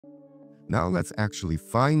Now let's actually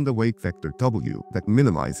find the weight vector W that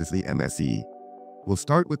minimizes the MSE. We'll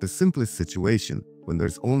start with the simplest situation when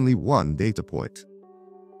there's only one data point.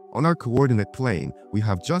 On our coordinate plane, we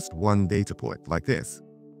have just one data point like this.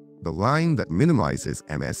 The line that minimizes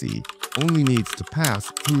MSE only needs to pass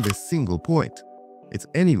through this single point. It's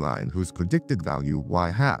any line whose predicted value y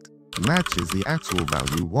hat matches the actual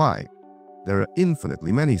value y. There are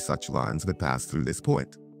infinitely many such lines that pass through this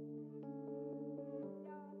point.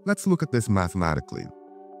 Let's look at this mathematically.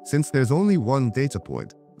 Since there's only one data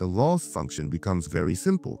point, the loss function becomes very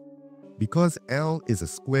simple. Because L is a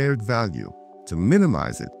squared value, to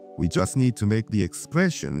minimize it, we just need to make the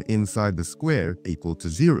expression inside the square equal to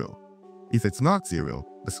 0. If it's not 0,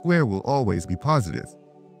 the square will always be positive.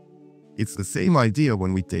 It's the same idea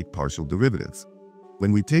when we take partial derivatives.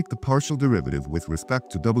 When we take the partial derivative with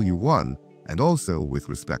respect to W1 and also with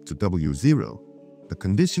respect to W0, the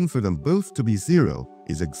condition for them both to be 0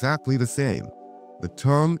 is exactly the same. The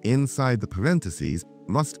term inside the parentheses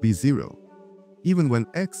must be 0. Even when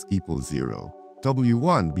x equals 0,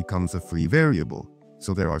 W1 becomes a free variable,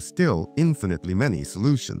 so there are still infinitely many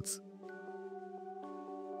solutions.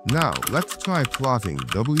 Now let's try plotting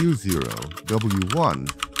W0,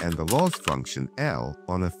 W1, and the loss function L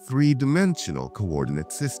on a three-dimensional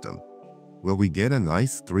coordinate system. Will we get a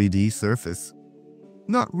nice 3D surface?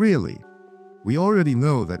 Not really. We already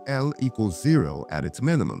know that L equals 0 at its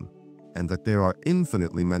minimum, and that there are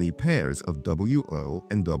infinitely many pairs of WO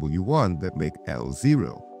and W1 that make L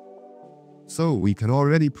 0. So we can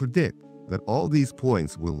already predict that all these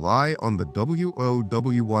points will lie on the WO,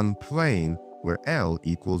 W1 plane where L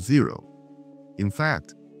equals 0. In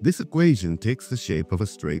fact, this equation takes the shape of a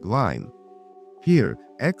straight line. Here,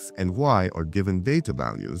 x and y are given data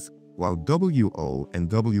values, while WO and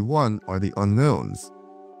W1 are the unknowns.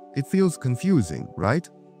 It feels confusing, right?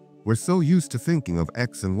 We're so used to thinking of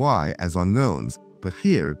x and y as unknowns, but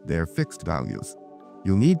here they're fixed values.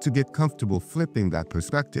 You'll need to get comfortable flipping that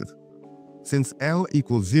perspective. Since L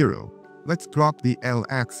equals 0, let's drop the L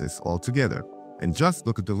axis altogether and just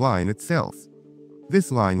look at the line itself.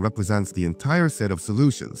 This line represents the entire set of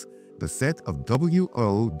solutions, the set of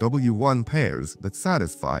WO, W1 pairs that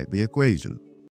satisfy the equation.